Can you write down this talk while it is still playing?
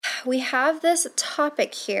we have this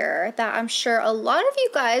topic here that I'm sure a lot of you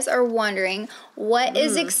guys are wondering what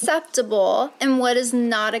is acceptable and what is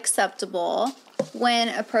not acceptable when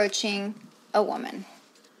approaching a woman.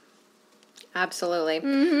 Absolutely.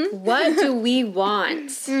 What do we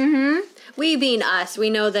want? We being us, we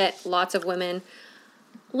know that lots of women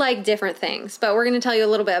like different things, but we're going to tell you a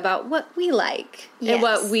little bit about what we like and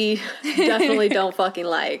what we definitely don't fucking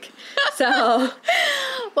like. So,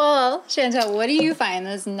 well, Chantel, what do you find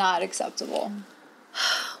is not acceptable?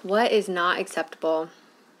 What is not acceptable?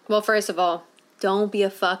 Well, first of all, don't be a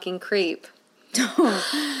fucking creep.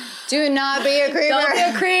 Do not be a creeper. Don't be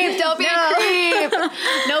a creep. Don't be a creep.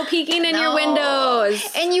 No peeking in your windows.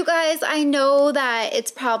 And you guys, I know that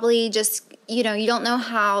it's probably just, you know, you don't know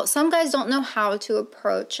how, some guys don't know how to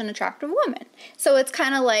approach an attractive woman. So it's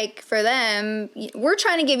kind of like for them, we're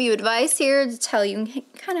trying to give you advice here to tell you,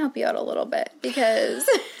 kind of help you out a little bit because...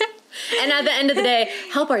 And at the end of the day,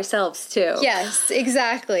 help ourselves too. Yes,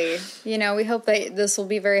 exactly. You know, we hope that this will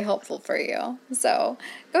be very helpful for you. So,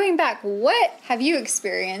 going back, what have you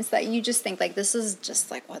experienced that you just think, like, this is just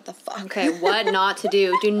like, what the fuck? Okay, what not to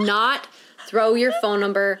do. Do not throw your phone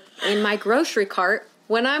number in my grocery cart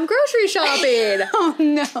when I'm grocery shopping. Oh,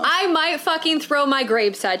 no. I might fucking throw my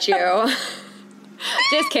grapes at you.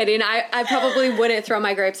 Just kidding. I probably wouldn't throw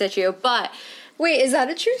my grapes at you, but... Wait, is that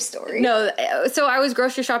a true story? No, so I was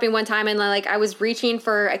grocery shopping one time and like I was reaching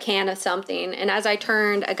for a can of something, and as I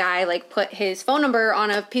turned, a guy like put his phone number on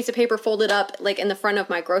a piece of paper folded up like in the front of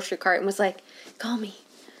my grocery cart and was like, "Call me."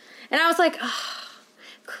 And I was like, oh,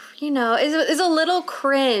 you know, it's a little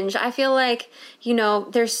cringe. I feel like, you know,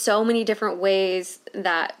 there's so many different ways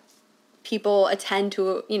that people attend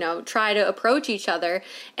to, you know, try to approach each other,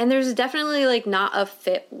 and there's definitely like not a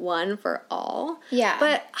fit one for all. Yeah.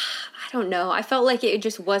 But I don't know. I felt like it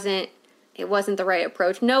just wasn't the right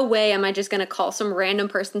approach. No way am I just going to call some random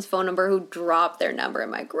person's phone number who dropped their number in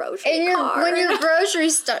my grocery cart. When you're grocery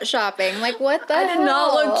shopping, like, what the hell? I did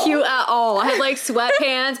not look cute at all. I had like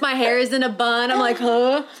sweatpants, my hair is in a bun. I'm like,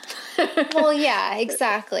 huh? Well, yeah,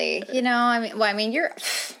 exactly. You know, I mean, you're,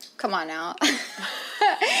 come on now.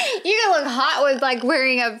 You can look hot with like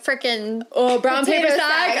wearing a freaking brown paper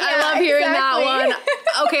sack. Yeah, I love hearing exactly. that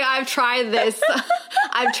one. Okay, I've tried this.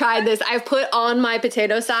 I've put on my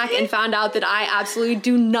potato sack and found out that I absolutely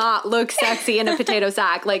do not look sexy in a potato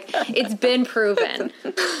sack. Like, it's been proven.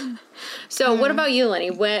 So what about you, Lenny?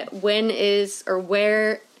 When is or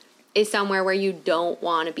where is somewhere where you don't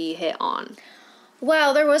want to be hit on?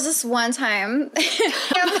 Well, there was this one time.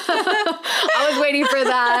 I was waiting for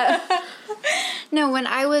that. No, when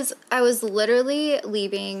I was literally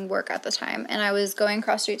leaving work at the time, and I was going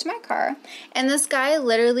across the street to my car, and this guy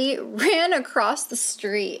literally ran across the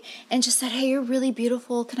street and just said, "Hey, you're really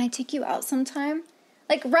beautiful. Can I take you out sometime?"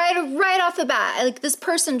 Like right off the bat, like this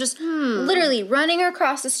person just literally running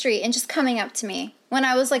across the street and just coming up to me when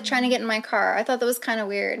I was like trying to get in my car. I thought that was kind of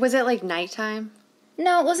weird. Was it like nighttime?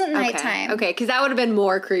 No, it wasn't nighttime. Okay, because that would have been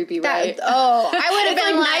more creepy, right? I would have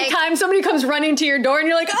been like nighttime, somebody comes running to your door and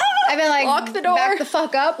you're like, oh, I've been like, lock the door. Back the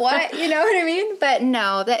fuck up, what? You know what I mean? But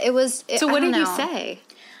no, that it was... So what did you say?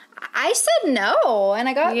 I said no, and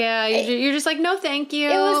I got... Yeah, you're just like, no, thank you.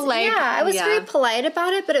 It was, like, yeah, I was very polite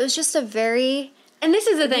about it, but it was just a very... And this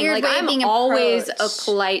is the thing, like, I'm always approached.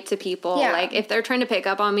 Polite to people. Yeah. Like, if they're trying to pick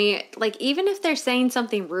up on me, like, even if they're saying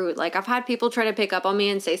something rude, like, I've had people try to pick up on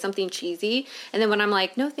me and say something cheesy, and then when I'm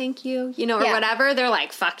like, no, thank you, you know, or whatever, they're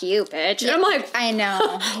like, fuck you, bitch. Yeah, and I'm like, I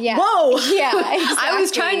know. Yeah. Whoa. Yeah, exactly. I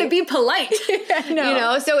was trying to be polite. I know. You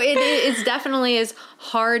know, so it's definitely is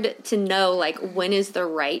hard to know, like, when is the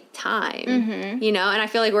right time, you know? And I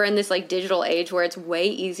feel like we're in this, like, digital age where it's way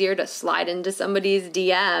easier to slide into somebody's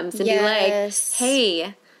DMs and be like, hey...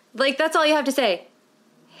 Like, that's all you have to say.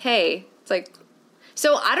 Hey. It's like,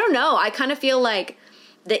 so I don't know. I kind of feel like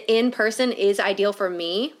the in-person is ideal for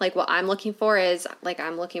me. Like, what I'm looking for is, like,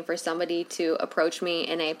 I'm looking for somebody to approach me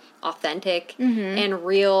in a authentic and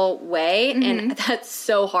real way. And that's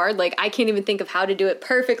so hard. Like, I can't even think of how to do it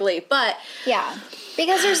perfectly. But... Yeah.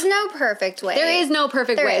 Because there's no perfect way. There is no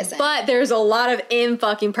perfect way. Isn't. But there's a lot of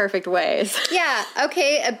in-fucking-perfect ways. Yeah.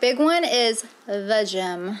 Okay, a big one is the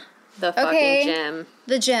gym. The fucking gym.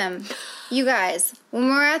 The gym. You guys, when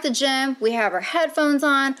we're at the gym, we have our headphones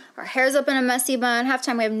on, our hair's up in a messy bun, half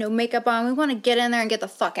time we have no makeup on. We want to get in there and get the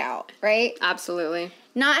fuck out, right? Absolutely.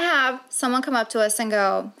 Not have someone come up to us and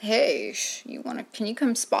go, hey, can you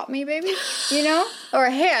come spot me, baby? You know? Or,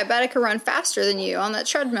 hey, I bet I could run faster than you on that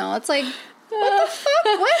treadmill. It's like, What the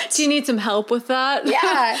fuck? What? Do you need some help with that?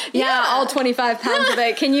 Yeah. Yeah, all 25 pounds of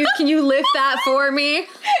it. Can you lift that for me?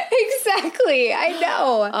 Exactly. I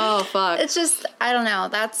know. Oh, fuck. It's just, I don't know.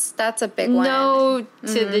 That's a big one. No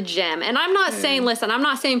to the gym. And I'm not saying, listen, I'm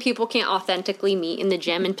not saying people can't authentically meet in the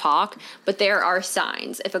gym and talk, but there are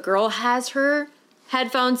signs. If a girl has her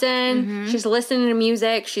headphones in, she's listening to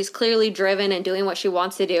music, she's clearly driven and doing what she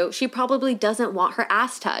wants to do, she probably doesn't want her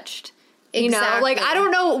ass touched. You know, like, I don't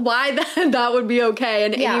know why that would be okay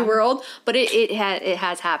in any world, but it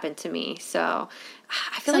has happened to me. So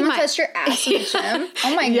I feel Someone touched your ass in the gym.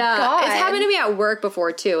 Oh my God. It's happened to me at work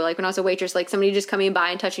before too. Like when I was a waitress, like somebody just coming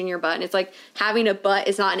by and touching your butt, and it's like having a butt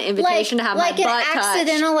is not an invitation to have my butt touched. Like an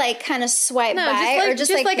accidental, like kind of swipe by, or just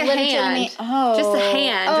like a hand. Just a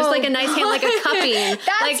hand, just like a nice hand, like a cupping.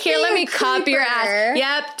 Like here, let me cup your ass.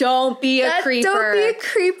 Yep, don't be a creeper. Don't be a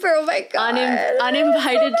creeper. Oh my God.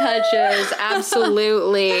 Uninvited touches,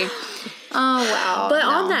 absolutely. Oh wow. But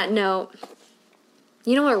on that note,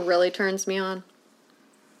 you know what really turns me on?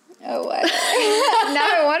 Oh, what? Now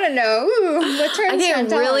I want to know. Ooh, what turns you on? I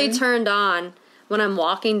get really turned on when I'm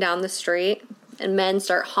walking down the street and men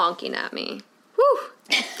start honking at me. Whew.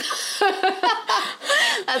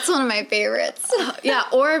 That's one of my favorites. Yeah,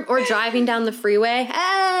 or driving down the freeway.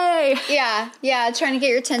 Hey! Yeah, trying to get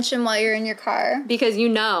your attention while you're in your car. Because you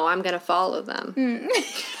know I'm going to follow them.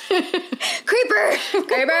 Creeper!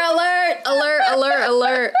 Creeper alert! Alert, alert,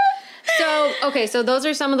 alert. So those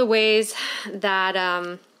are some of the ways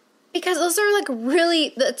that... because those are like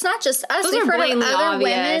really, it's not just us. Those We've heard of other obvious.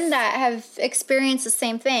 women that have experienced the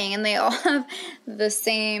same thing, and they all have the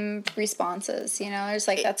same responses. You know, it's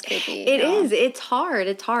like, that's creepy. It is. It's hard.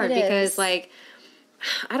 It's hard because, like,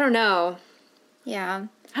 I don't know. Yeah.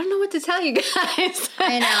 I don't know what to tell you guys.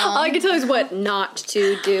 I know. All I can tell you is what not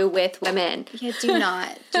to do with women. Yeah, do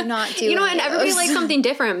not do. You know, and everybody likes something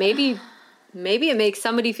different. Maybe it makes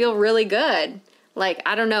somebody feel really good. Like,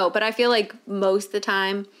 I don't know, but I feel like most of the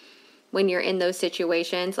time when you're in those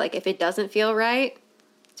situations, like, if it doesn't feel right,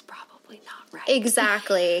 it's probably not right.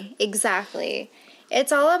 Exactly.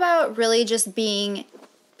 It's all about really just being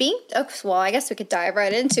well, I guess we could dive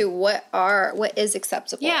right into what is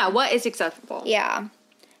acceptable. Yeah, what is acceptable. Yeah.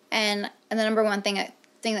 And the number one thing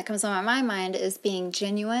that comes on my mind is being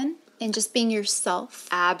genuine and just being yourself.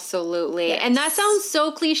 Absolutely. Yes. And that sounds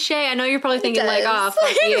so cliche. I know you're probably thinking like, oh,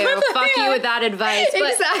 fuck you. Fuck you with that advice.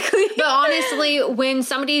 But, exactly. But honestly, when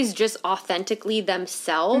somebody's just authentically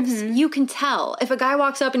themselves, you can tell. If a guy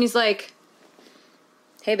walks up and he's like,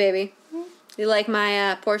 hey, baby, you like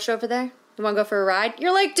my Porsche over there? You want to go for a ride?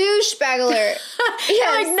 You're like, douchebag alert.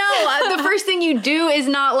 You're like, no. The first thing you do is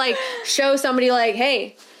not like show somebody like,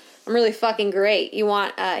 hey, I'm really fucking great. You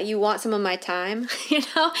want some of my time? You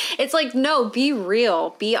know? It's like, no, be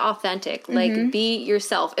real. Be authentic. Like, be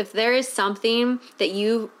yourself. If there is something that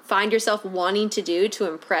you find yourself wanting to do to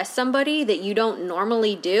impress somebody that you don't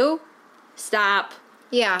normally do, stop.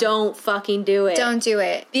 Yeah. Don't fucking do it. Don't do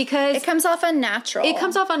it. Because it comes off unnatural.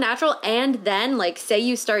 And then, like, say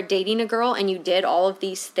you start dating a girl and you did all of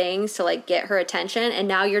these things to, like, get her attention, and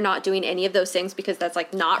now you're not doing any of those things because that's,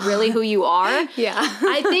 like, not really who you are. Yeah.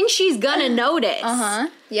 I think she's gonna notice. Uh-huh.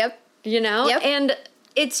 Yep. You know? Yep. And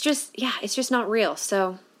it's just not real,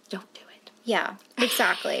 so don't do it. Yeah,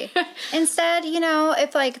 exactly. Instead, you know,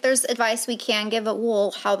 if, like, there's advice we can give,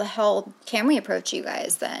 well, how the hell can we approach you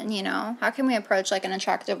guys then, you know? How can we approach, like, an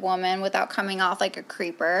attractive woman without coming off like a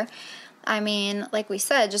creeper? I mean, like we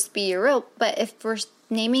said, just be real. But if we're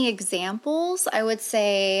naming examples, I would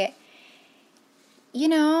say, you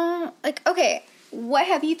know, like, okay, what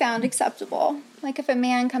have you found acceptable? Like, if a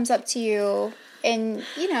man comes up to you and,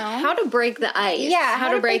 you know, how to break the ice. Yeah,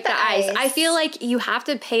 how to break the ice. I feel like you have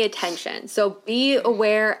to pay attention. So be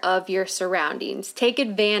aware of your surroundings. Take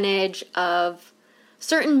advantage of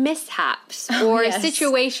certain mishaps or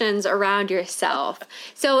situations around yourself.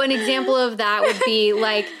 So an example of that would be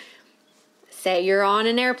like, say you're on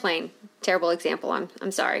an airplane. Terrible example.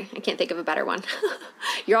 I'm sorry. I can't think of a better one.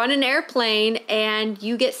 You're on an airplane and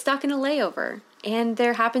you get stuck in a layover. And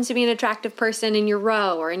there happens to be an attractive person in your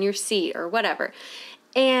row or in your seat or whatever.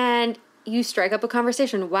 And you strike up a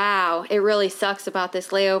conversation. Wow, it really sucks about this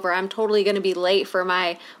layover. I'm totally going to be late for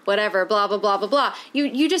my whatever, blah, blah, blah, blah, blah.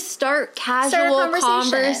 You just start casual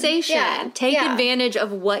conversation. Yeah. Take advantage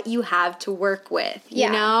of what you have to work with. You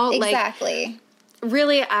know? Exactly. Like,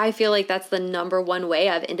 really, I feel like that's the number one way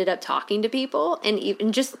I've ended up talking to people. And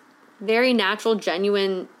even just very natural,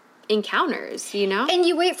 genuine encounters, you know? And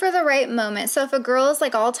you wait for the right moment. So if a girl is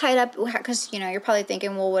like all tied up, because, you know, you're probably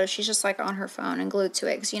thinking, well, what if she's just like on her phone and glued to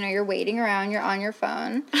it? Because, you know, you're waiting around, you're on your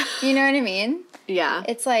phone. You know what I mean? Yeah.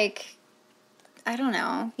 It's like, I don't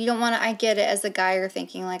know. You don't want to, I get it as a guy, you're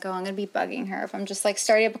thinking like, oh, I'm going to be bugging her if I'm just like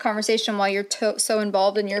starting up a conversation while you're so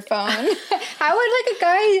involved in your phone. How would like a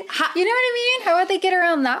guy, you know what I mean? How would they get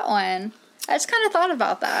around that one? I just kind of thought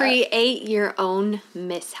about that. Create your own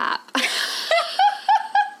mishap.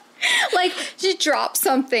 Like, just drop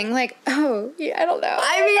something. Like, oh, yeah, I don't know.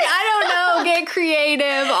 I mean, I don't know. Get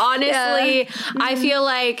creative. Honestly, I feel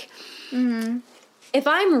like if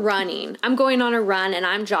I'm running, I'm going on a run and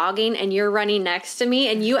I'm jogging and you're running next to me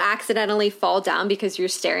and you accidentally fall down because you're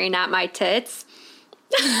staring at my tits,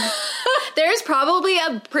 there's probably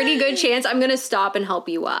a pretty good chance I'm going to stop and help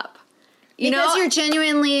you up. Because you're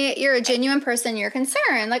a genuine person. You're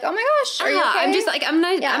concerned. Like, oh my gosh, are you okay? I'm just like, I'm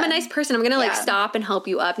a nice person. I'm going to like stop and help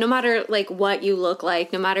you up no matter like what you look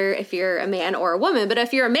like, no matter if you're a man or a woman. But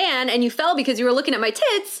if you're a man and you fell because you were looking at my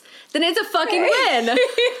tits, then it's a fucking win.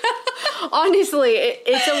 Honestly,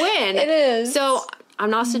 it's a win. It is. So I'm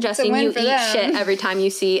not suggesting you eat shit every time you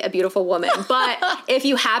see a beautiful woman. But if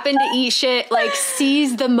you happen to eat shit, like,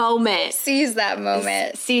 seize the moment. Seize that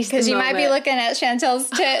moment. Because you might be looking at Chantel's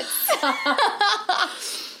tits.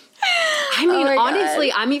 I mean,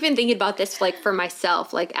 honestly, I'm even thinking about this, like, for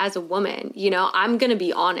myself, like, as a woman, you know, I'm going to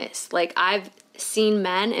be honest. Like, I've seen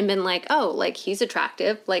men and been like, oh, like, he's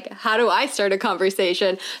attractive. Like, how do I start a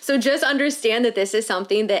conversation? So just understand that this is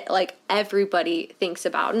something that, like, everybody thinks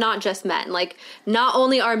about, not just men. Like, not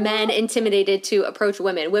only are men intimidated to approach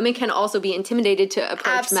women, women can also be intimidated to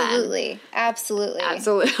approach men. Absolutely.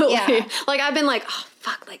 Yeah. Like, I've been like,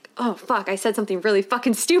 oh, fuck, I said something really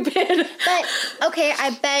fucking stupid. But, okay, I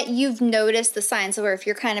bet you've noticed the signs where if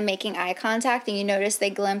you're kind of making eye contact and you notice they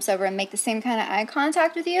glimpse over and make the same kind of eye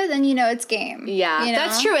contact with you, then you know it's game. Yeah, you know?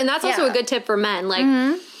 That's true. And that's also a good tip for men. Like,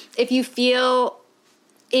 if you feel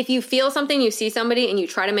something, you see somebody and you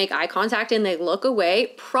try to make eye contact and they look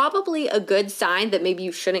away, probably a good sign that maybe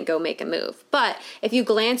you shouldn't go make a move. But if you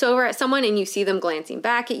glance over at someone and you see them glancing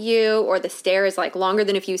back at you, or the stare is like longer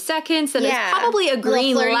than a few seconds, then it's probably a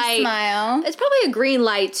green light. Smile. It's probably a green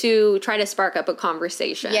light to try to spark up a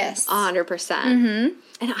conversation. Yes. 100%.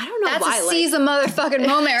 And I don't know That's why. That's a seize the motherfucking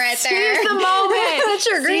moment right there. Seize the moment. That's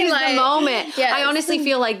your green light. Seize the moment. Yes. I honestly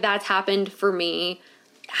feel like that's happened for me.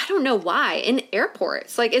 I don't know why. In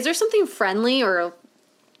airports. Like, is there something friendly or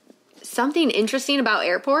something interesting about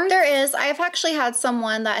airports? There is. I've actually had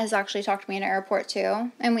someone that has actually talked to me in an airport,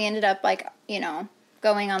 too. And we ended up, like, you know,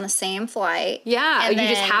 going on the same flight. Yeah, and you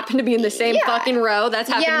just happen to be in the same fucking row. That's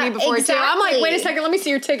happened to me before, too. I'm like, wait a second, let me see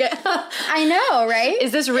your ticket. I know, right?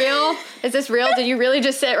 Is this real? Is this real? Did you really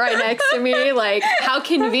just sit right next to me? Like, how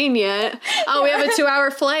convenient. Oh, we have a 2-hour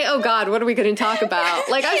flight? Oh, God, what are we going to talk about?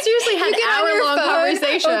 Like, I seriously had hour-long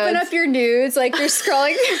conversations. Open up your nudes, like, you're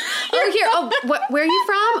scrolling. Oh, here. Oh, where are you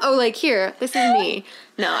from? Oh, like, here. This is me.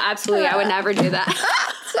 No, absolutely. I would never do that.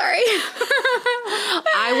 Sorry.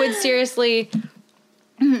 I would seriously...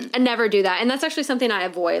 I never do that. And that's actually something I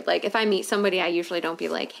avoid. Like, if I meet somebody, I usually don't be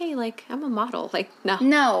like, hey, like, I'm a model. Like, no.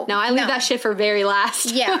 No, I leave that shit for very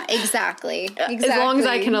last. Yeah, exactly. As long as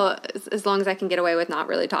I can get away with not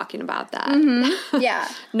really talking about that. Mm-hmm. Yeah.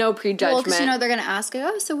 No prejudgment. Well, because, you know, they're going to ask,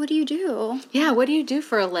 oh, so what do you do? Yeah, what do you do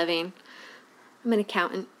for a living? I'm an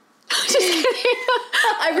accountant. Just kidding.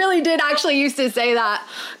 I really did actually used to say that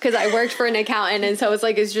because I worked for an accountant, and so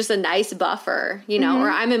it's just a nice buffer, you know, or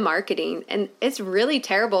I'm in marketing, and it's really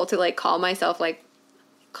terrible to like call myself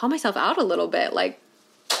out a little bit, like,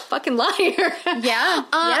 fucking liar. Yeah.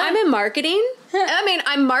 I'm in marketing. I mean,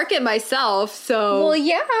 I market myself, so. Well,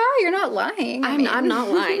 yeah, you're not lying. I'm not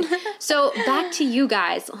lying. So back to you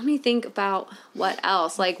guys. Let me think about what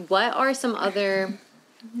else. Like, what are some other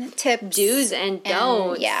tips, do's and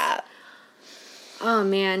don'ts? Oh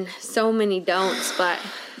man, so many don'ts, but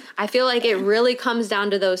I feel like it really comes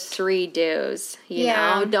down to those 3 do's. You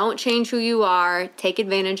know, don't change who you are. Take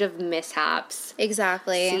advantage of mishaps.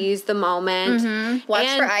 Exactly. Seize the moment.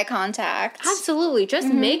 Watch for eye contact. Absolutely. Just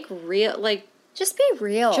make real, like. Just be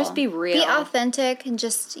real. Be authentic and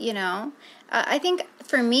just, you know. I think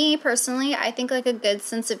for me personally, I think like a good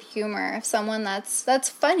sense of humor. If someone that's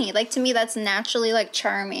funny, like to me, that's naturally like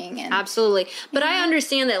charming. And absolutely. But I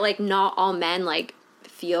understand that like not all men like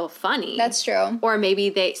feel funny. That's true. Or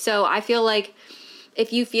maybe so I feel like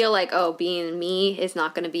if you feel like, oh, being me is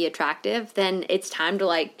not going to be attractive, then it's time to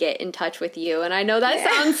like get in touch with you. And I know that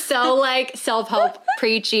sounds so like self-help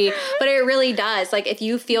preachy, but it really does. Like if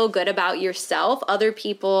you feel good about yourself, other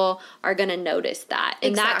people are going to notice that.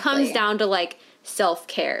 And that comes down to like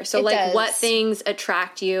self-care. So what things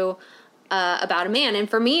attract you about a man? And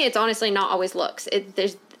for me, it's honestly not always looks. I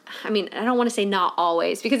don't want to say not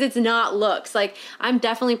always because it's not looks. Like I'm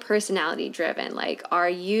definitely personality driven. Like, are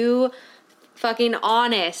you fucking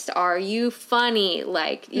honest? Are you funny?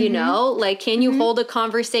 Like, you know, like, can you hold a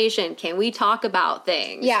conversation? Can we talk about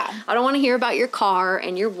things? Yeah. I don't want to hear about your car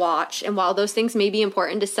and your watch. And while those things may be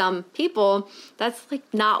important to some people, that's like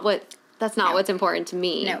not what's important to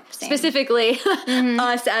me. No, same. Specifically,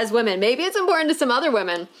 us as women. Maybe it's important to some other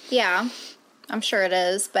women. Yeah, I'm sure it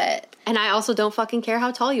is, but... And I also don't fucking care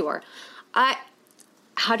how tall you are.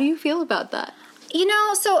 How do you feel about that? You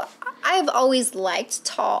know, so I've always liked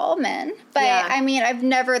tall men, but Yeah. I mean,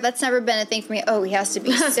 that's never been a thing for me. Oh, he has to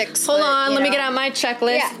be 6 Hold foot, on, you let me know? get out my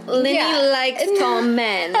checklist. Yeah. Linny Yeah. likes tall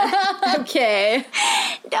men. Okay.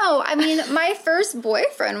 No, I mean, my first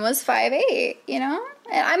boyfriend was 5'8", you know?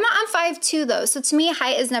 And I'm 5'2", though, so to me,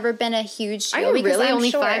 height has never been a huge deal. Are you because really I'm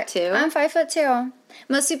only short. 5'2"? I'm 5'2".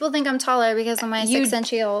 Most people think I'm taller because of my 6-inch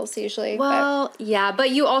heels, usually. Well, yeah, but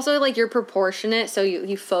you also, like, you're proportionate, so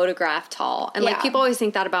you photograph tall. And, like, Yeah. people always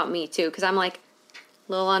think that about me, too, because I'm, like,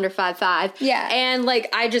 a little under 5'5". Yeah. And,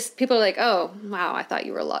 like, people are like, oh, wow, I thought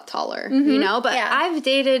you were a lot taller, you know? But Yeah. I've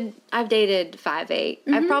dated 5'8".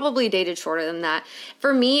 I've probably dated shorter than that.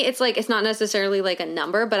 For me, it's, like, it's not necessarily, like, a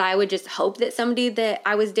number, but I would just hope that somebody that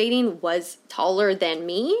I was dating was taller than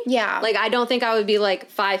me. Yeah. Like, I don't think I would be, like,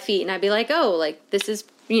 5 feet, and I'd be like, oh, like, this is,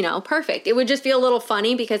 you know, perfect. It would just feel a little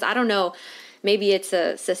funny because, I don't know, maybe it's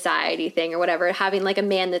a society thing or whatever, having like a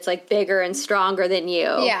man that's like bigger and stronger than you,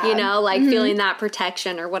 Yeah. you know, like feeling that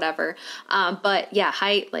protection or whatever. But yeah,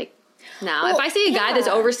 height, like, no. Well, if I see a guy that's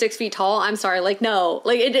yeah. over 6 feet tall, I'm sorry, like, no,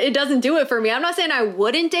 like it doesn't do it for me. I'm not saying I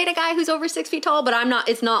wouldn't date a guy who's over 6 feet tall, but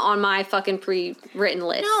it's not on my fucking pre-written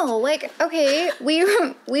list. No, like, okay,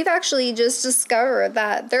 we've actually just discovered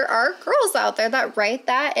that there are girls out there that write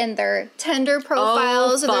that in their Tinder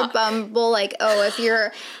profiles or their fuck. Bumble, like, oh, if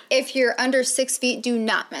you're under 6 feet, do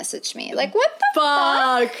not message me. Like, what the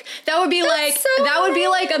fuck? That would be That's so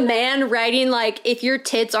like a man writing like, if your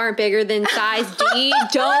tits aren't bigger than size D,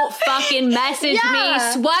 don't fucking message Yeah.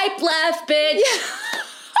 me. Swipe left, bitch.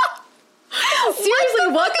 Seriously,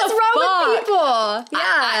 what the is wrong fuck? with people?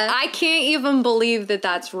 Yeah. I can't even believe that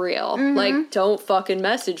that's real. Like, don't fucking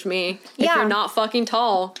message me if Yeah. you're not fucking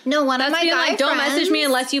tall. No, one of That's my being guy like, don't message me friends-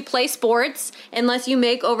 unless you play sports, unless you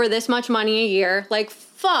make over this much money a year. Like,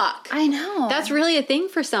 fuck. I know. That's really a thing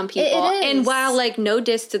for some people. It is. And while, like, no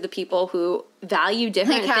diss to the people who value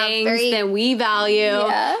different Like, have things very- than we value.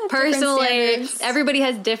 Yeah, different Personally, standards. everybody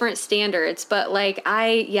has different standards. But, like,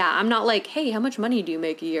 I'm not like, hey, how much money do you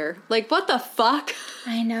make a year? Like, what the fuck?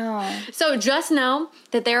 I know. So just know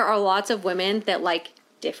that there are lots of women that like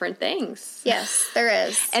different things. Yes, there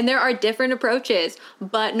is. And there are different approaches.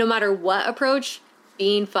 But no matter what approach,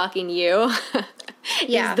 being fucking you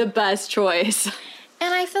Yeah. is the best choice.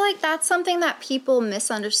 And I feel like that's something that people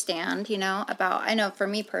misunderstand, you know, about, I know for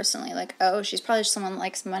me personally, like, oh, she's probably just someone that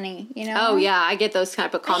likes money, you know? Oh, yeah, I get those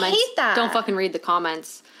type of comments. hate that. Don't fucking read the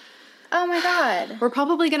comments. Oh my God. We're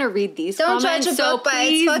probably going to read these Don't comments, judge a so book by its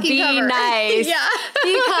please fucking be cover. nice. Yeah.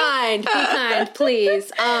 Be kind,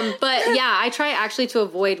 please. But yeah, I try actually to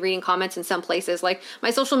avoid reading comments in some places. Like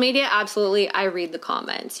my social media, absolutely, I read the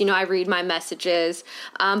comments. You know, I read my messages.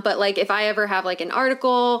 But like if I ever have like an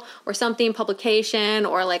article or something, publication,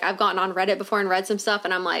 or like I've gotten on Reddit before and read some stuff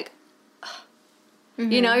and I'm like,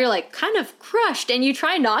 you know, you're like kind of crushed and you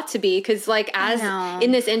try not to be because like as know.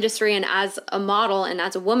 in this industry and as a model and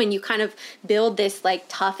as a woman, you kind of build this like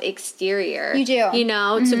tough exterior. You do. You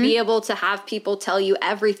know, to be able to have people tell you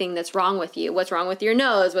everything that's wrong with you. What's wrong with your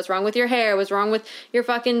nose? What's wrong with your hair? What's wrong with your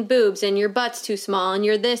fucking boobs and your butt's too small and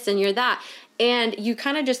you're this and you're that. And you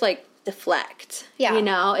kind of just like deflect. Yeah. You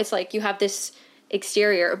know, it's like you have this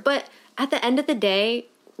exterior. But at the end of the day,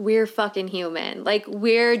 we're fucking human. Like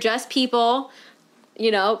we're just people, you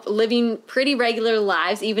know, living pretty regular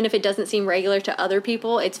lives. Even if it doesn't seem regular to other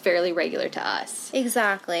people, it's fairly regular to us.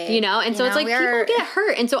 Exactly. You know, and so it's like people get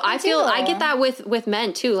hurt. And so I feel do. I get that with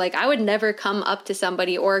men too. Like I would never come up to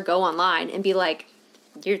somebody or go online and be like,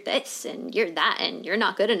 you're this and you're that and you're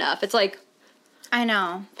not good enough. It's like, I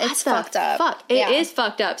know. It's what the fucked up. Fuck. It is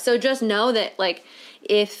fucked up. So just know that like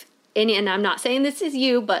if and I'm not saying this is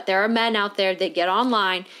you, but there are men out there that get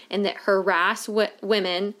online and that harass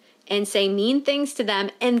women and say mean things to them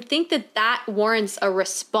and think that that warrants a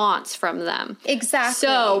response from them. Exactly.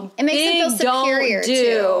 So it makes them feel superior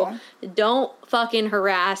too. Don't fucking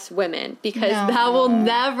harass women because No. that will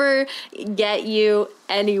never get you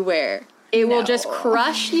anywhere. It will just No.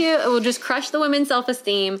 crush you. It will just crush the women's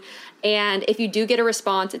self-esteem. And if you do get a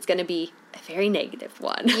response, it's going to be a very negative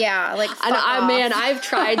one. Yeah, like fuck And off. man, I've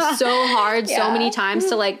tried so hard so Yeah. many times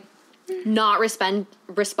to like not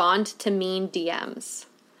respond to mean DMs.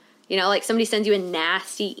 You know, like somebody sends you a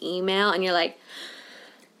nasty email and you're like,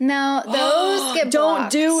 No, those get Don't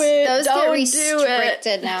blocked. do it. Those Don't get do it.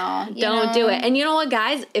 restricted now. Don't do it. And you know what,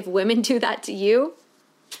 guys? If women do that to you,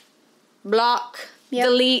 block,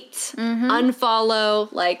 delete,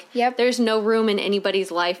 unfollow. Like, there's no room in anybody's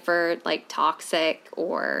life for, like, toxic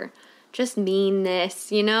or just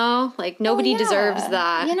meanness, you know? Like, nobody deserves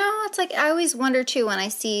that. You know, it's like, I always wonder, too, when I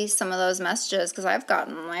see some of those messages, because I've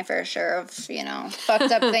gotten my fair share of, you know,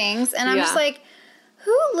 fucked up things. And I'm just like,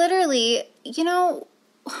 who literally, you know,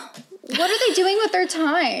 what are they doing with their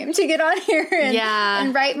time to get on here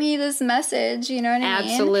and write me this message? You know what I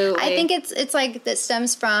mean? Absolutely. I think it's like that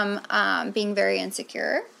stems from being very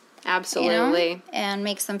insecure. Absolutely. You know, and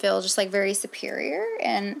makes them feel just like very superior.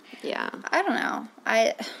 And I don't know.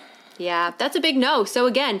 Yeah, that's a big no. So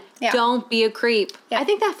again, don't be a creep. I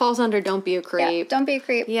think that falls under don't be a creep. Don't be a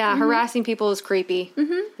creep. Yeah, harassing people is creepy.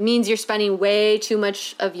 It means you're spending way too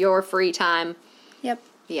much of your free time. Yep.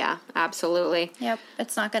 Yeah, absolutely. Yep.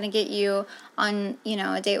 It's not going to get you on, you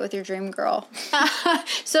know, a date with your dream girl.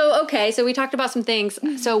 So we talked about some things.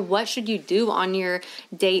 So what should you do on your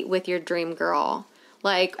date with your dream girl?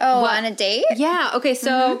 Like, on a date? Yeah. Okay.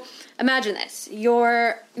 So imagine this.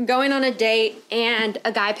 You're going on a date and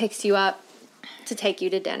a guy picks you up to take you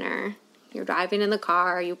to dinner. You're driving in the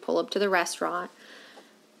car. You pull up to the restaurant.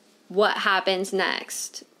 What happens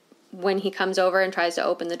next when he comes over and tries to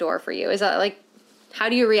open the door for you? Is that like, how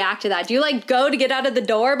do you react to that? Do you like go to get out of the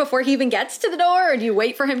door before he even gets to the door, or do you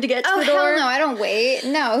wait for him to get to the door? Oh, hell no, I don't wait.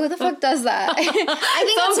 No, who the fuck does that? I think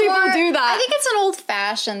some people do that. I think it's an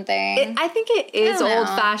old-fashioned thing. I think it is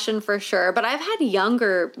old-fashioned for sure, but I've had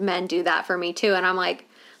younger men do that for me too, and I'm like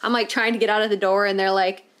trying to get out of the door, and they're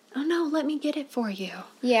like, oh no, let me get it for you.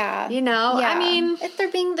 Yeah. You know? Yeah. I mean, if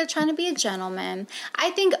they're trying to be a gentleman. I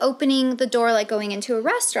think opening the door like going into a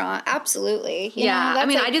restaurant, absolutely. You know, I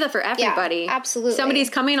mean, like, I do that for everybody. Yeah, absolutely. Somebody's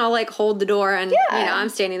coming, I'll like hold the door, and you know, I'm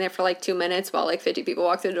standing there for like 2 minutes while like 50 people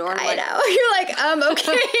walk through the door. And I know. You're like,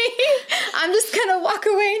 okay. I'm just gonna walk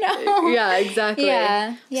away now. Yeah, exactly.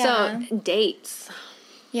 Yeah. So dates.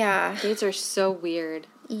 Yeah. Dates are so weird.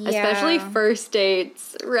 Yeah. Especially first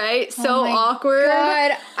dates, right? So awkward.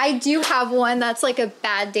 God, I do have one that's like a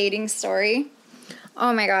bad dating story.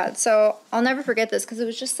 Oh my God. So I'll never forget this because it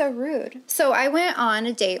was just so rude. So I went on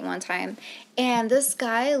a date one time and this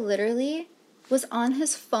guy literally was on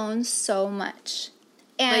his phone so much.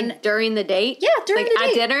 And like during the date? Yeah, during the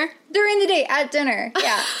date. At dinner? During the date, at dinner,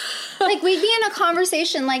 yeah. Like we'd be in a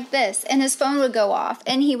conversation like this and his phone would go off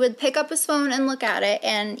and he would pick up his phone and look at it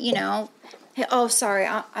and, you know, oh, sorry,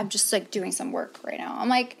 I'm just, like, doing some work right now. I'm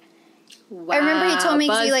like, wow, I remember he told me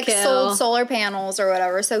he, like, sold solar panels or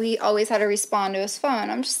whatever, so he always had to respond to his phone.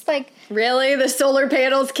 I'm just like... Really? The solar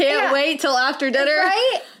panels can't wait till after dinner?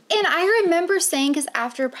 Right? And I remember saying, because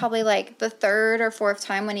after probably, like, the third or fourth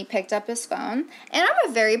time when he picked up his phone, and I'm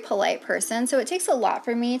a very polite person, so it takes a lot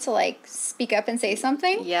for me to, like, speak up and say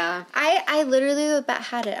something. Yeah. I literally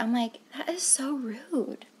had it. I'm like, that is so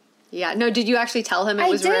rude. Yeah. No, did you actually tell him it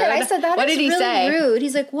was rude? I said, that what is did he really say? rude.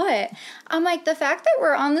 He's like, what? I'm like, the fact that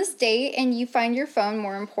we're on this date and you find your phone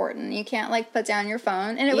more important. You can't, like, put down your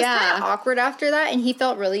phone. And it was kind of awkward after that, and he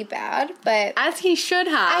felt really bad. But as he should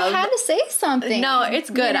have. I had to say something. No, it's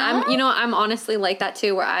good. You know? I'm honestly like that,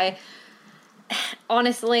 too, where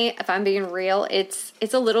honestly, if I'm being real, it's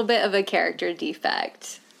a little bit of a character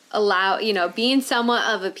defect. Being somewhat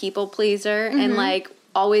of a people pleaser and, like,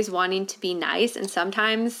 always wanting to be nice, and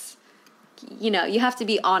sometimes... you know, you have to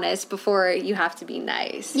be honest before you have to be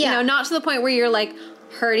nice. Yeah. You know, not to the point where you're, like,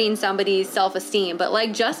 hurting somebody's self-esteem, but,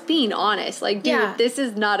 like, just being honest. Like, dude, this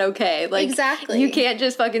is not okay. Like, exactly. You can't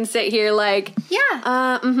just fucking sit here, like...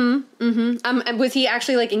 Yeah. Was he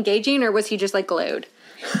actually, like, engaging, or was he just, like, glued?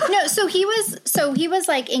 No, so he was,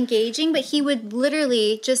 like, engaging, but he would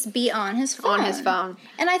literally just be on his phone. On his phone.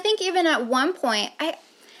 And I think even at one point,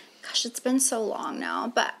 gosh, it's been so long now,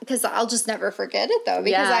 but because I'll just never forget it though,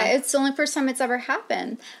 because it's the only first time it's ever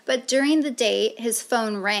happened. But during the date, his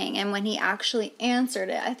phone rang, and when he actually answered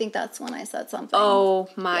it, I think that's when I said something. Oh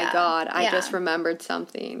my God, I just remembered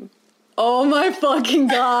something. Oh my fucking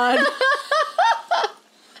God.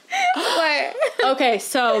 What? Okay,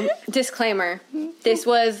 so disclaimer. This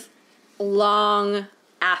was long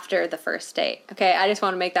after the first date. Okay, I just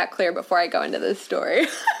want to make that clear before I go into this story.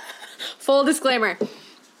 Full disclaimer.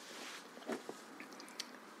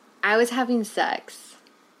 I was having sex.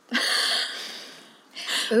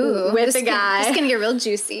 Ooh, with a guy. This is going to get real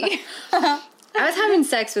juicy. I was having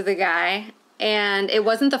sex with a guy, and it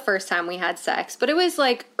wasn't the first time we had sex, but it was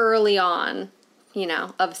like early on, you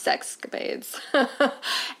know, of sexcapades.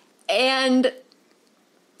 And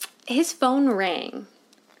his phone rang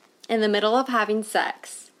in the middle of having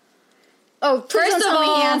sex. Oh, please don't tell me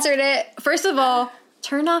he answered it. First of all,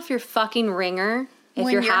 turn off your fucking ringer if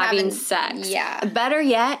When you're you're having having- sex. yeah. Better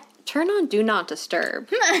yet, turn on Do Not Disturb.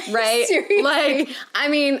 Right? Seriously. Like, I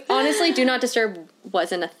mean, honestly, Do Not Disturb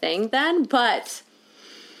wasn't a thing then, but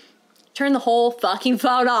turn the whole fucking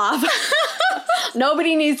phone off.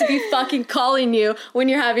 Nobody needs to be fucking calling you when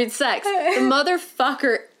you're having sex. The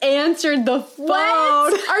motherfucker answered the phone.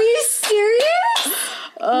 What? Are you serious?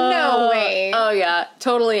 No way. Oh, yeah.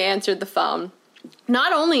 Totally answered the phone.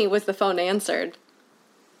 Not only was the phone answered,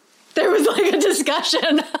 there was like a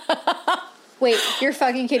discussion. Wait, you're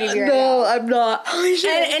fucking kidding me right No, now. I'm not. Holy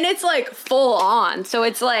shit. And it's like full on. So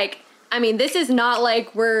it's like, I mean, this is not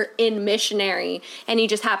like we're in missionary and he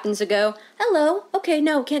just happens to go, hello, okay,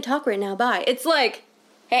 no, can't talk right now, bye. It's like,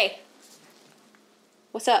 hey,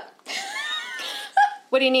 what's up?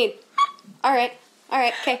 What do you need? All right,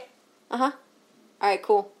 okay, uh-huh. All right,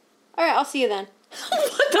 cool. All right, I'll see you then.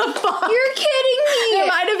 What the fuck? You're kidding me. There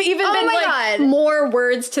might have even Oh been my like God. more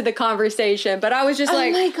words to the conversation, but I was just Oh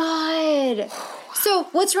like, my god. So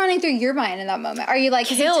what's running through your mind in that moment? Are you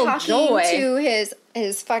like, is he Killjoy. talking to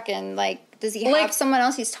his fucking, like, does he Like- have someone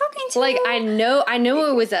else he's talking to? like I know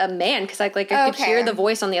it was a man because I could Okay. hear the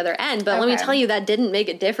voice on the other end, but let me Okay. tell you that didn't make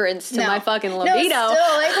a difference to No. my fucking No, libido. still,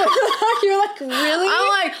 like, what the fuck? You're like, really? I'm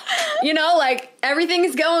like, you know, like everything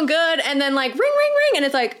is going good, and then like ring, ring, ring, and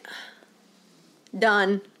it's like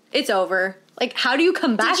done. It's over. Like, how do you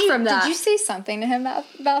come back from that? Did you say something to him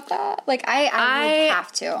about that? Like, I would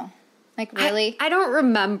have to. Like, really? I don't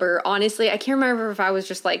remember, honestly. I can't remember if I was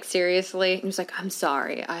just like, seriously. He was like, I'm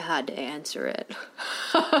sorry. I had to answer it.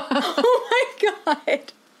 Oh my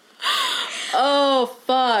god. Oh,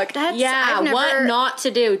 fuck. That's- yeah, I've never- what not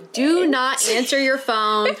to do. Do not answer your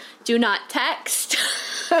phone. Do not text.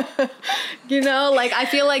 You know, like, I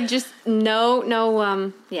feel like just no,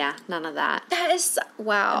 yeah, none of that. That is,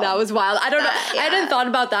 wow. That was wild. I don't know. yeah. I hadn't thought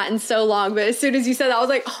about that in so long, but as soon as you said that, I was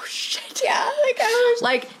like, oh, shit. Yeah, like, I was...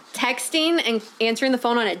 Like, texting and answering the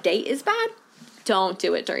phone on a date is bad. Don't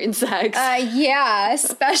do it during sex. Yeah,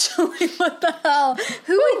 especially, what the hell?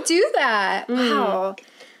 Who would do that? Wow.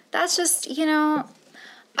 That's just, you know,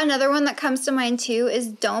 another one that comes to mind too is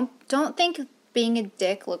don't think being a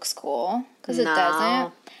dick looks cool, because it No.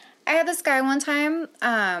 doesn't. I had this guy one time,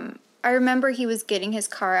 I remember he was getting his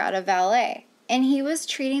car out of valet, and he was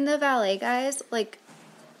treating the valet guys like,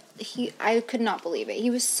 I could not believe it. He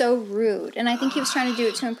was so rude, and I think he was trying to do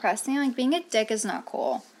it to impress me. Like, being a dick is not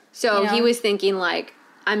cool. So you know? he was thinking, like,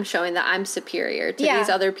 I'm showing that I'm superior to Yeah. these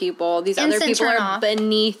other people. These other Instant people turn are off.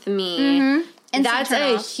 beneath me. Instant That's turn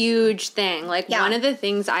a off. huge thing. Like, Yeah. one of the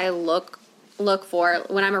things I look for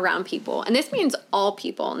when I'm around people, and this means all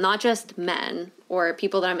people, not just men or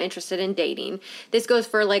people that I'm interested in dating. This goes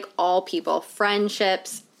for, like, all people,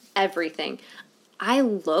 friendships, everything. I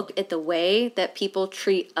look at the way that people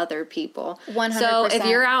treat other people. 100%. So if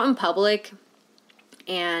you're out in public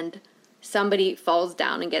and somebody falls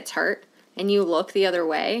down and gets hurt and you look the other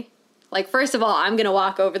way, like, first of all, I'm going to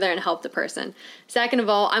walk over there and help the person. Second of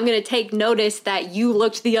all, I'm going to take notice that you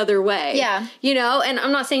looked the other way. Yeah. You know, and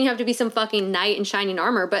I'm not saying you have to be some fucking knight in shining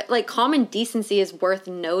armor, but, like, common decency is worth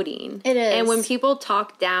noting. It is. And when people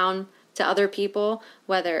talk down to other people,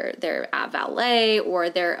 whether they're at valet or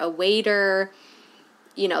they're a waiter,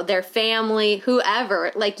 you know, their family,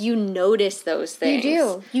 whoever, like, you notice those things.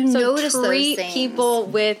 do. You notice those treat things. people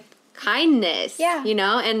with kindness. Yeah. You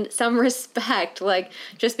know, and some respect. Like,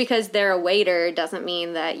 just because they're a waiter doesn't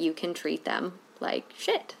mean that you can treat them like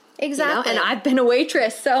shit. Exactly. You know? And I've been a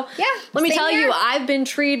waitress, so Yeah, let me same tell here. you, I've been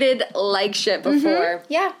treated like shit before.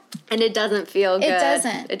 Yeah. And it doesn't feel good.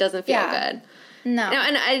 doesn't. It doesn't feel Yeah. good. No. No,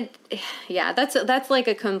 and that's like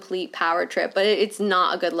a complete power trip, but it's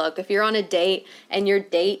not a good look. If you're on a date and your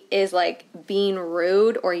date is like being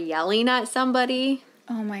rude or yelling at somebody,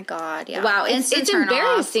 Oh my god, yeah. wow, it's turn off.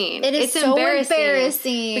 embarrassing. It is it's so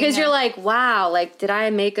embarrassing. because you're like, wow, like, did I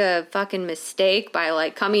make a fucking mistake by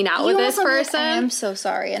like coming out with this also be like, person? I am so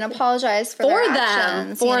sorry, and apologize for For their them,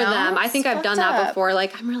 actions, for you know? them. I think It's I've done fucked that up. before.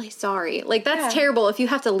 Like, I'm really sorry. Like, that's Yeah. terrible if you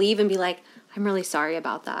have to leave and be like, I'm really sorry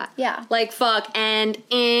about that. Yeah. Like, fuck, and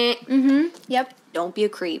Yep. don't be a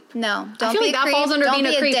creep. No. Don't I feel be like a that creep. falls under Don't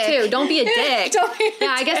being be a creep dick. too. Don't be a dick. Don't be a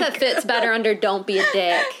yeah, I guess that fits better under don't be a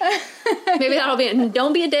dick. Maybe that'll be it.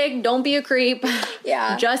 Don't be a dick, don't be a creep.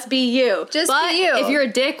 Yeah. Just be you. Just but be you. If you're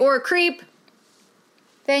a dick or a creep,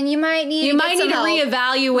 Then you might need you to might get need to some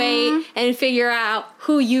help. reevaluate and figure out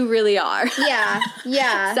who you really are. Yeah.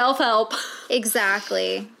 Yeah. Self-help.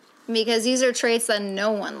 Exactly. Because these are traits that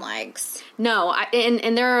no one likes. No,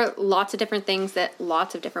 and there are lots of different things that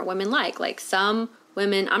lots of different women like. Like, some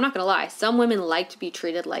women, I'm not going to lie, some women like to be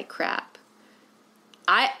treated like crap.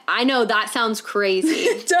 I know that sounds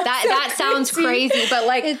crazy. That sounds crazy, but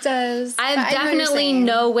like it does. I definitely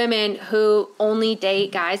know women who only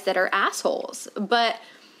date guys that are assholes.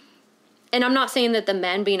 And I'm not saying that the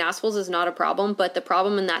men being assholes is not a problem, but the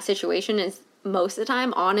problem in that situation is most of the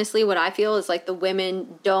time, honestly, what I feel is like the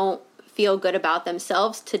women don't feel good about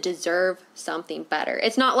themselves to deserve something better.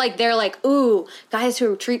 It's not like they're like, ooh, guys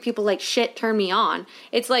who treat people like shit turn me on.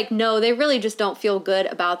 It's like, no, they really just don't feel good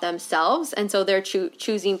about themselves. And so they're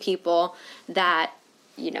choosing people that,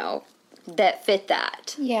 you know, that fit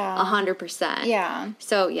that. Yeah. 100%. Yeah.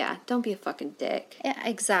 So, yeah, don't be a fucking dick. Yeah,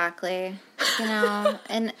 exactly. You know,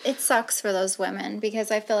 and it sucks for those women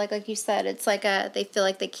because I feel like you said, it's like they feel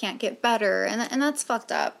like they can't get better, and that's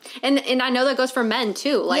fucked up. And I know that goes for men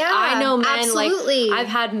too. Like, yeah, I know men, absolutely. like, I've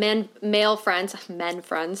had male friends.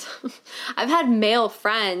 I've had male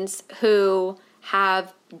friends who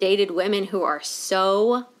have dated women who are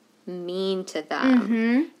so mean to them.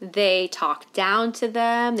 Mm-hmm. They talk down to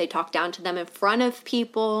them. They talk down to them in front of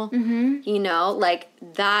people. Mm-hmm. You know, like,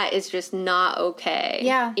 that is just not okay.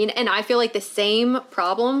 Yeah. And I feel like the same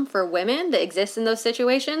problem for women that exists in those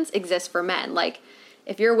situations exists for men. Like,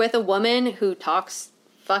 if you're with a woman who talks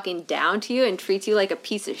fucking down to you and treats you like a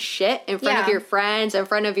piece of shit in front of your friends, in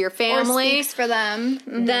front of your family, or speaks for them,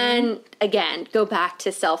 then again, go back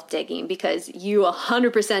to self-digging because you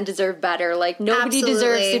 100% deserve better. Like, nobody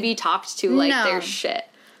deserves to be talked to like they're shit.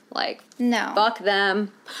 Like, no, fuck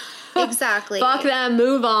them. Exactly. Fuck them,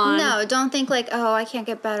 move on. No, don't think like, oh, I can't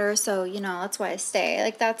get better, so, you know, that's why I stay.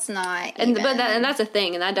 Like, that's not and that's a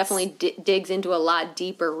thing, and that definitely digs into a lot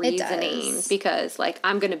deeper reasoning because, like,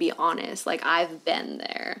 I'm gonna be honest, like, I've been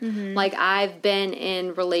there. Mm-hmm. Like, I've been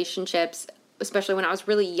in relationships, especially when I was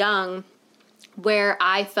really young, where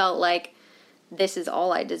I felt like this is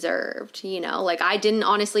all I deserved, you know? Like, I didn't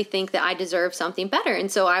honestly think that I deserved something better, and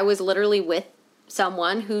so I was literally with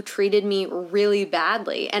someone who treated me really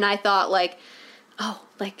badly, and I thought, like, oh,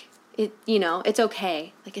 like, it, you know, it's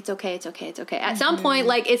okay. Like, it's okay. At some point,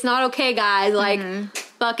 like, it's not okay, guys. Like,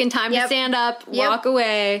 fucking time to stand up, walk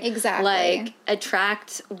away. Exactly. Like,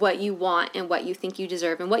 attract what you want and what you think you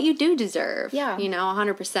deserve and what you do deserve. Yeah. You know,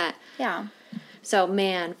 100%. Yeah. So,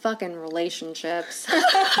 man, fucking relationships.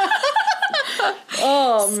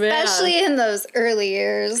 Oh, man. Especially in those early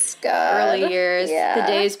years. God. Early years. Yeah. The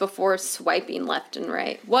days before swiping left and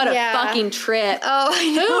right. What a fucking trip. Oh,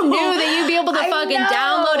 I know. Who knew that you'd be able to fucking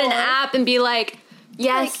download an app and be like,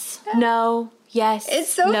 yes, no, yes,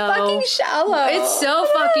 it's so fucking shallow. It's so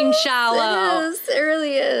fucking shallow. It is. It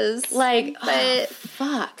really is. Like, but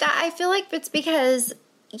fuck. I feel like it's because,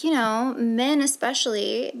 you know, men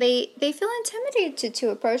especially, they feel intimidated to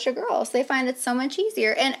approach a girl. So they find it so much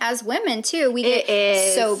easier. And as women, too, we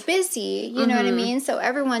get so busy. You know what I mean? So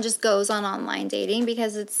everyone just goes on online dating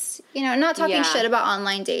because it's, you know, not talking shit about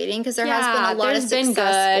online dating because there has been a lot of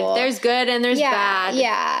successful. There's good and there's bad.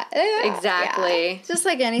 Yeah. Exactly. Yeah. Just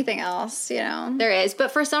like anything else, you know? There is. But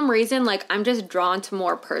for some reason, like, I'm just drawn to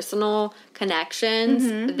more personal connections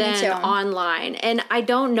than online. And I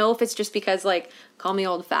don't know if it's just because, like, call me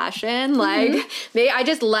old-fashioned, like, I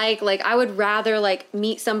just like, I would rather, like,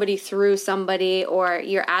 meet somebody through somebody, or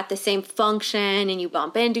you're at the same function and you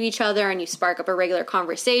bump into each other and you spark up a regular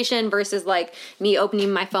conversation versus, like, me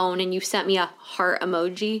opening my phone and you sent me a heart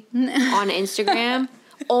emoji on Instagram.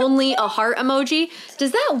 Only a heart emoji.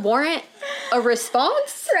 Does that warrant a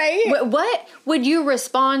response? Right. What would you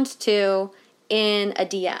respond to in a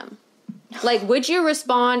DM? Like, would you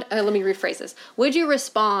respond, let me rephrase this. Would you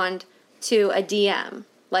respond to a DM,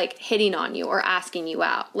 like, hitting on you or asking you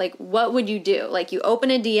out? Like, what would you do? Like, you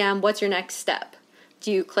open a DM, what's your next step?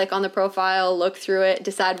 Do you click on the profile, look through it,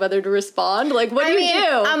 decide whether to respond? Like, what do you do?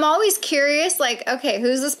 I'm always curious, like, okay,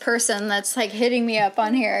 who's this person that's, like, hitting me up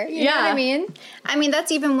on here? You know what I mean? I mean,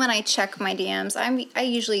 that's even when I check my DMs. I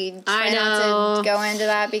usually try not to go into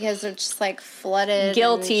that because they're just, like, flooded.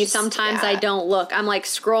 Guilty. Sometimes I don't look. I'm, like,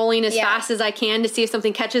 scrolling as fast as I can to see if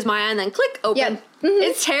something catches my eye and then click, open. Yep.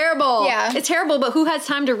 It's terrible. Yeah. It's terrible, but who has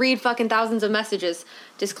time to read fucking thousands of messages?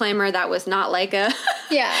 Disclaimer, that was not like a...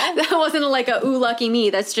 that wasn't like a, ooh, lucky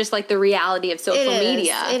me. That's just, like, the reality of social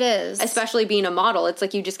media. It is. Especially being a model. It's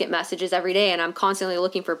like you just get messages every day, and I'm constantly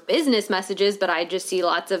looking for business messages, but I just see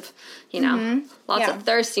lots of, you know, lots of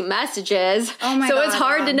thirsty messages. Oh, my God. So it's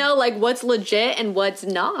hard to know, like, what's legit and what's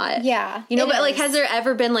not. Yeah. You know, but, like, has there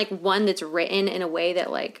ever been, like, one that's written in a way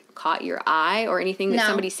that, like, caught your eye or anything that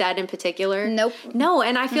somebody said in particular? Nope. No,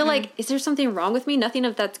 and I feel like, is there something wrong with me? Nothing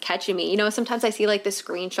of that's catching me. You know, sometimes I see, like, the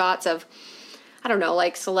screenshots of, I don't know,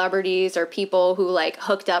 like, celebrities or people who, like,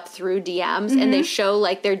 hooked up through DMs and they show,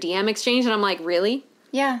 like, their DM exchange and I'm like, really?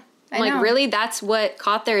 Yeah. I like, know. really? That's what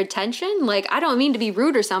caught their attention? Like, I don't mean to be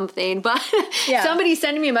rude or something, but Yeah. somebody's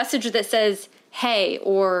sending me a message that says, hey,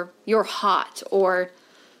 or you're hot, or,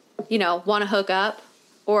 you know, want to hook up,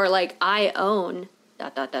 or like, I own ... Oh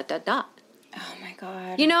my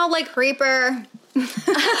God. You know, like, creeper.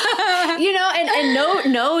 you know, and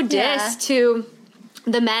no diss Yeah. to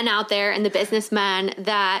the men out there and the businessmen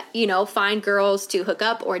that, you know, find girls to hook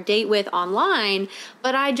up or date with online.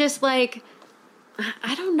 But I just, like,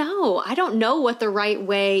 I don't know. I don't know what the right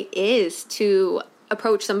way is to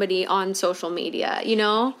approach somebody on social media, you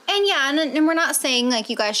know? And yeah, and we're not saying like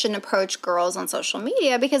you guys shouldn't approach girls on social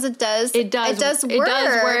media, because it does work. It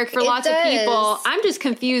does work for lots of people. I'm just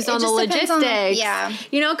confused on the logistics. Yeah.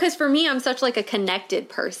 You know, because for me, I'm such like a connected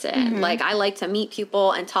person. Like, I like to meet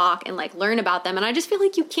people and talk and like learn about them. And I just feel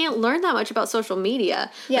like you can't learn that much about social media.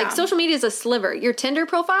 Yeah. Like, social media is a sliver. Your Tinder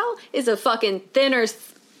profile is a fucking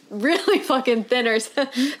really fucking thinner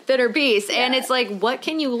piece. Yeah. And it's like, what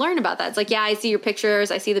can you learn about that? It's like, yeah, I see your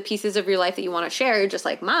pictures, I see the pieces of your life that you want to share, just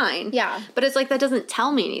like mine. Yeah. But it's like, that doesn't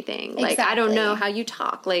tell me anything. Like, I don't Exactly. know how you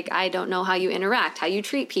talk. Like, I don't know how you interact, how you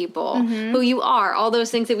treat people, who you are, all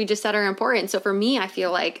those things that we just said are important. So for me, I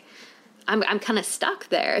feel like I'm kind of stuck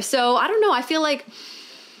there. So I don't know. I feel like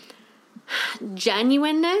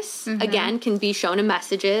genuineness, again, can be shown in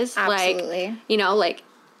messages. Absolutely. Like, you know, like,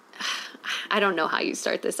 I don't know how you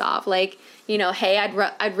start this off. Like, you know, hey,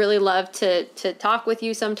 I'd really love to talk with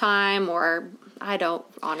you sometime, or I don't,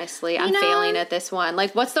 honestly, I'm failing at this one.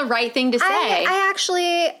 Like, what's the right thing to say? I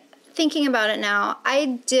actually, thinking about it now,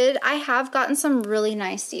 I have gotten some really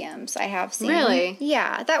nice DMs. I have seen. Really?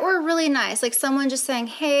 Yeah, that were really nice. Like, someone just saying,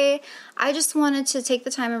 hey, I just wanted to take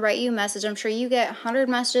the time and write you a message. I'm sure you get 100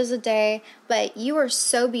 messages a day, but you are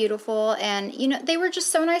so beautiful. And, you know, they were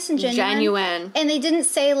just so nice and genuine. And they didn't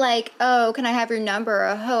say, like, oh, can I have your number?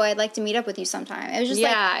 Or, oh, I'd like to meet up with you sometime. It was just it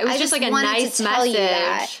was I just like a wanted nice to tell you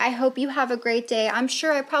that. message. I hope you have a great day. I'm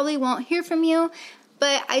sure I probably won't hear from you,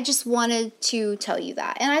 but I just wanted to tell you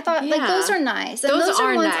that. And I thought, like, Yeah. those are nice. And those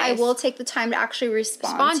are ones I nice. will take the time to actually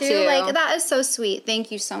respond to. Like, that is so sweet. Thank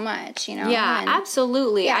you so much, you know? Yeah, And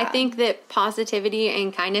absolutely. yeah. I think that positivity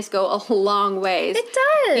and kindness go a long ways. it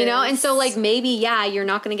does. You know, and so, like, maybe, yeah, you're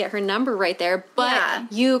not going to get her number right there, but Yeah.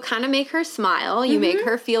 you kind of make her smile. You make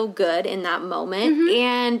her feel good in that moment.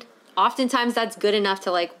 And oftentimes that's good enough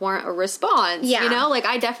to, like, warrant a response. Yeah. You know, like,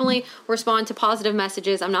 I definitely respond to positive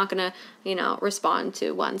messages. I'm not going to, you know, respond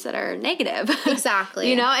to ones that are negative. Exactly.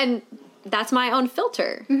 You know, and that's my own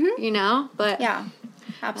filter, you know? But Yeah,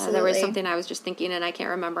 absolutely. there was something I was just thinking and I can't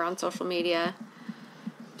remember on social media.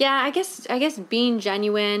 Yeah, I guess being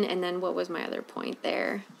genuine, and then what was my other point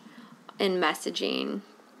there? In messaging.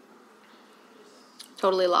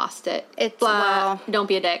 Totally lost it. Wow. Don't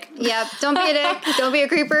be a dick. Yep. Don't be a dick. Don't be a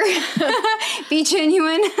creeper. Be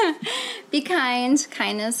genuine. Be kind.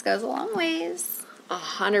 Kindness goes a long ways.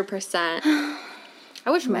 100%. I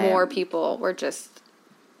wish more people were just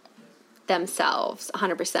themselves.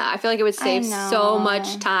 100%. I feel like it would save so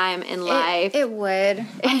much time in life. It would.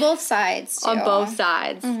 On both sides, too. On both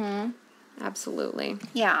sides. Absolutely.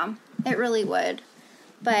 Yeah, it really would.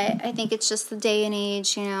 But I think it's just the day and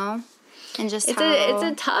age, you know? And just It's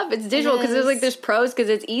digital because there's pros because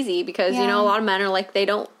it's easy because, you know, a lot of men are like, they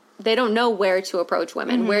don't know where to approach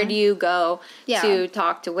women. Where do you go to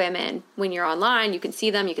talk to women? When you're online, you can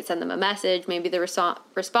see them, you can send them a message. Maybe they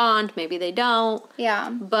respond, maybe they don't. Yeah.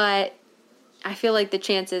 But I feel like the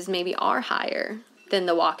chances maybe are higher than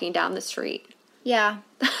the walking down the street. Yeah,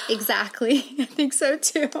 exactly. I think so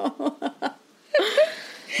too.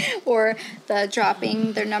 Or the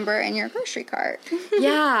dropping their number in your grocery cart.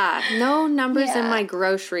 Yeah, no numbers in Yeah. my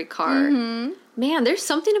grocery cart. Man, there's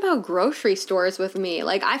something about grocery stores with me.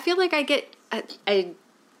 Like, I feel like I get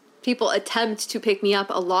people attempt to pick me up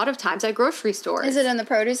a lot of times at grocery stores. Is it in the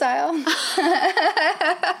produce aisle?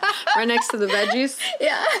 Right next to the veggies?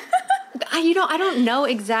 Yeah. I don't know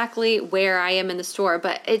exactly where I am in the store,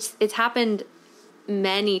 but it's happened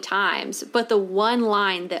many times. But the one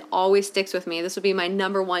line that always sticks with me, this would be my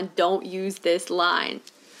number one, don't use this line.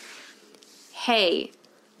 Hey,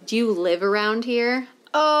 do you live around here?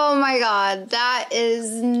 Oh my God, that is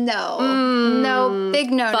no. No,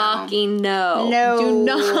 big no. Fucking no. No. Do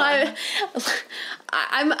not.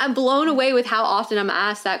 I'm blown away with how often I'm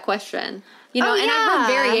asked that question. You know, Oh, and I've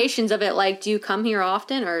heard yeah. variations of it, like, do you come here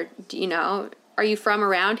often, or, you know, are you from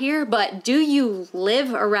around here? But do you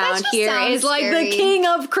live around just here sounds is like scary. the king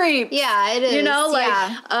of creep. Yeah, it is. You know, like,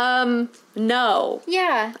 yeah. no.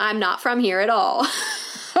 Yeah. I'm not from here at all.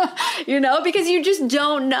 You know, because you just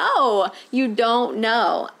don't know. You don't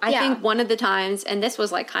know. I Yeah. think one of the times, and this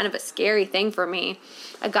was like kind of a scary thing for me,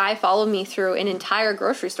 a guy followed me through an entire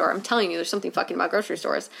grocery store. I'm telling you, there's something fucking about grocery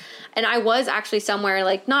stores. And I was actually somewhere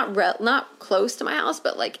like not close to my house,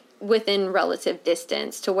 but like within relative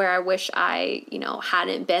distance to where I wish I,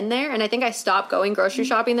 hadn't been there. And I think I stopped going grocery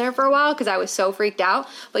shopping there for a while because I was so freaked out.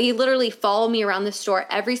 But he literally followed me around the store.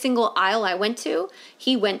 Every single aisle I went to,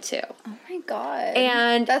 he went to. Oh my God.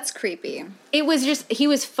 And that's creepy. it was just, he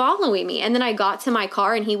was following me. And then I got to my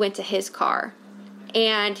car and he went to his car.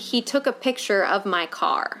 And he took a picture of my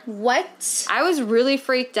car. What? I was really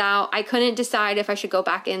freaked out. I couldn't decide if I should go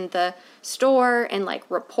back in the store and like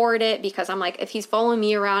report it because I'm like, if he's following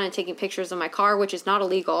me around and taking pictures of my car, which is not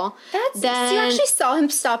illegal, then so you actually saw him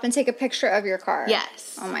stop and take a picture of your car?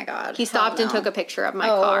 Yes. Oh my God. He stopped and took a picture of my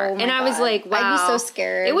car. My and I was God. like, wow. I'd be so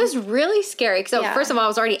scared. It was really scary. So Yeah. first of all, I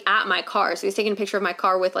was already at my car. So he was taking a picture of my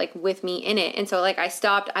car with me in it. And so like I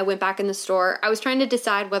stopped, I went back in the store. I was trying to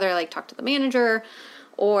decide whether I like talk to the manager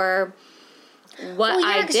or what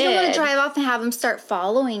I did. You don't want to drive off and have him start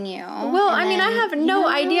following you. Well, I mean, I have no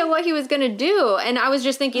idea what he was going to do. And I was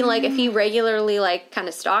just thinking, like, if he regularly, like, kind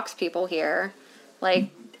of stalks people here, like,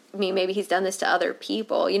 I mean, maybe he's done this to other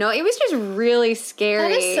people. You know, it was just really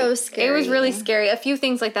scary. That is so scary. It was really scary. A few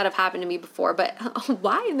things like that have happened to me before, but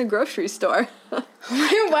why in the grocery store?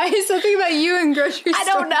 Why is something about you in grocery I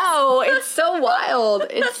store? don't know. It's so wild.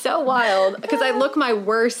 It's so wild. Because I look my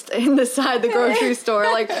worst inside the grocery store.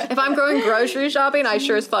 Like, if I'm going grocery shopping, I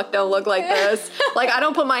sure as fuck don't look like this. Like, I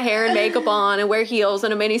don't put my hair and makeup on and wear heels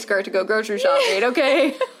and a mini skirt to go grocery shopping,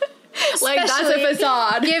 okay? Like, that's a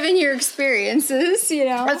facade. Given your experiences,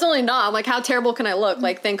 That's only not. I'm like, how terrible can I look?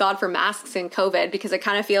 Like, thank God for masks and COVID, because I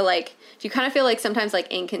kind of feel like, if you kind of feel like sometimes like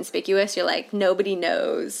inconspicuous, you're like, nobody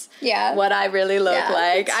knows what I really look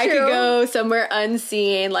like. I could go somewhere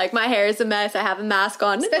unseen. Like, my hair is a mess. I have a mask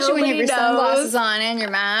on. Especially when you have your sunglasses on and your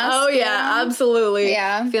mask. Oh, yeah, absolutely.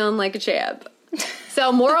 Yeah. Feeling like a champ.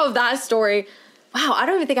 So, moral of that story, wow, I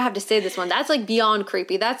don't even think I have to say this one. That's like beyond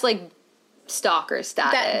creepy. That's like stalker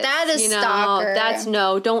status. That is stalker. That's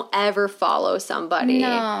don't ever follow somebody. No.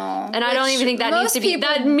 And I don't even think that needs to be,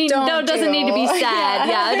 that doesn't need to be said.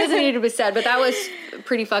 Yeah, it doesn't need to be said, but that was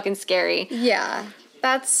pretty fucking scary. Yeah.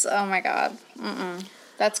 That's, oh my God.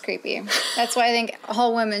 That's creepy. That's why I think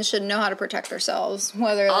all women should know how to protect themselves.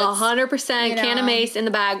 Whether it's 100% can of mace in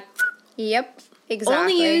the bag. Yep. Exactly.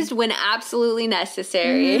 Only used when absolutely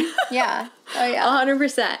necessary. Mm-hmm. Yeah. Oh yeah.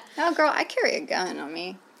 100%. Oh girl, I carry a gun on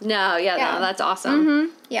me. No, no, that's awesome.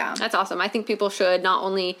 Mm-hmm. Yeah. That's awesome. I think people should not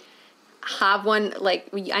only have one, like,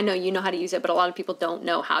 I know you know how to use it, but a lot of people don't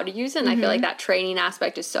know how to use it, and I feel like that training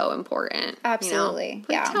aspect is so important. Absolutely.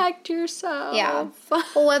 Protect yourself. Yeah.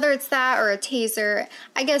 Well, whether it's that or a taser,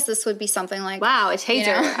 I guess this would be something like... Wow, a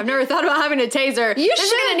taser. I've never thought about having a taser. You this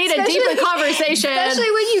is going to need a deeper conversation.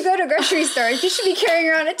 Especially when you go to grocery stores. You should be carrying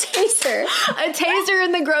around a taser. A taser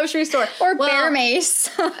in the grocery store. Or bear mace.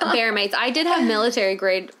 Bear mace. I did have military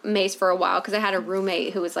grade mace for a while because I had a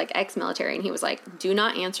roommate who was like ex-military, and he was like, do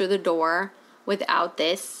not answer the door without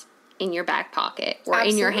this in your back pocket or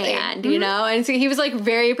in your hand, you know? And so he was like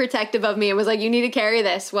very protective of me and was like, you need to carry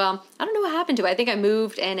this. Well, I don't know what happened to it. I think I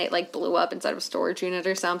moved and it like blew up inside of a storage unit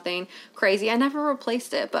or something crazy. I never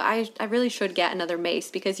replaced it, but I really should get another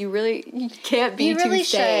mace because you can't be too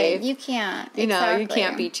safe. You can't. You know, you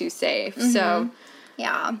can't be too safe. So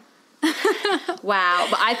yeah. Wow.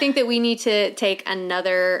 But I think that we need to take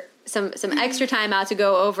some extra time out to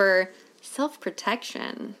go over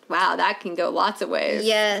self-protection. Wow, that can go lots of ways.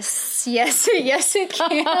 Yes, it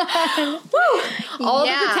can. Woo! All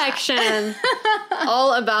the protection.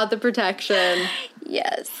 All about the protection.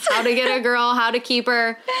 Yes. How to get a girl, how to keep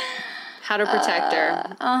her, how to protect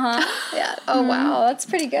her. Yeah. Oh, wow. That's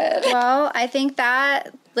pretty good. Well, I think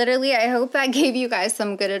that literally, I hope that gave you guys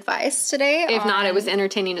some good advice today. If not, it was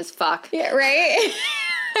entertaining as fuck. Yeah, right?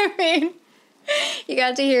 I mean, you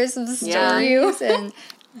got to hear some stories and...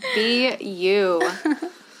 Be you.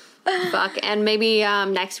 Fuck. And maybe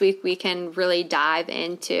next week we can really dive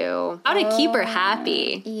into how to keep her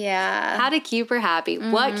happy. Yeah. How to keep her happy.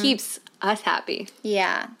 What keeps us happy.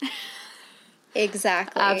 Yeah.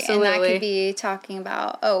 Exactly. Absolutely. And that could be talking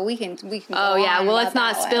about, we can Oh, yeah. Well, let's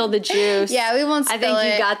not spill the juice. Yeah, we won't spill it. I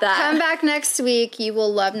think you got that. Come back next week. You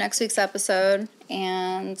will love next week's episode.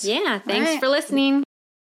 And yeah, thanks for listening.